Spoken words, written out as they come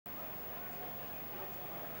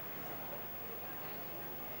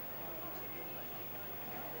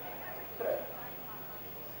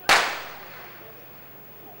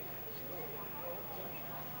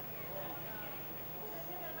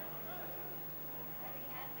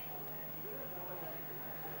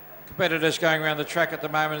competitors going around the track at the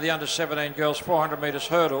moment, the under-17 girls 400 metres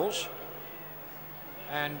hurdles.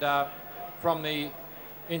 And from the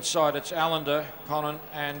inside, it's Allender, Connon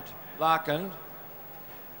and Larkin.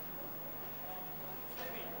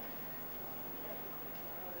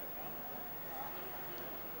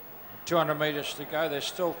 .200 metres to go. They're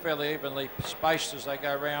still fairly evenly spaced as they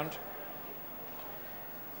go round.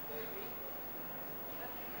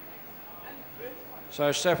 So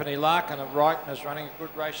Stephanie Larkin of Brighton is running a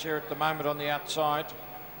good race here at the moment on the outside.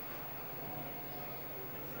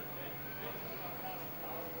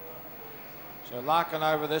 So Larkin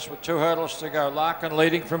over this with 2 hurdles to go. Larkin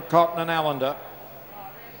leading from Cotton and Allender.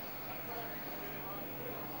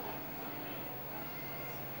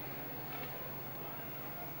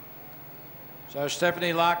 So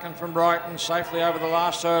Stephanie Larkin from Brighton safely over the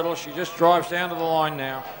last hurdle. She just drives down to the line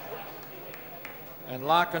now. And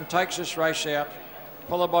Larkin takes this race out,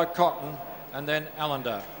 followed by Cotton and then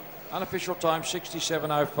Allender. Unofficial time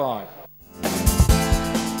 67.05.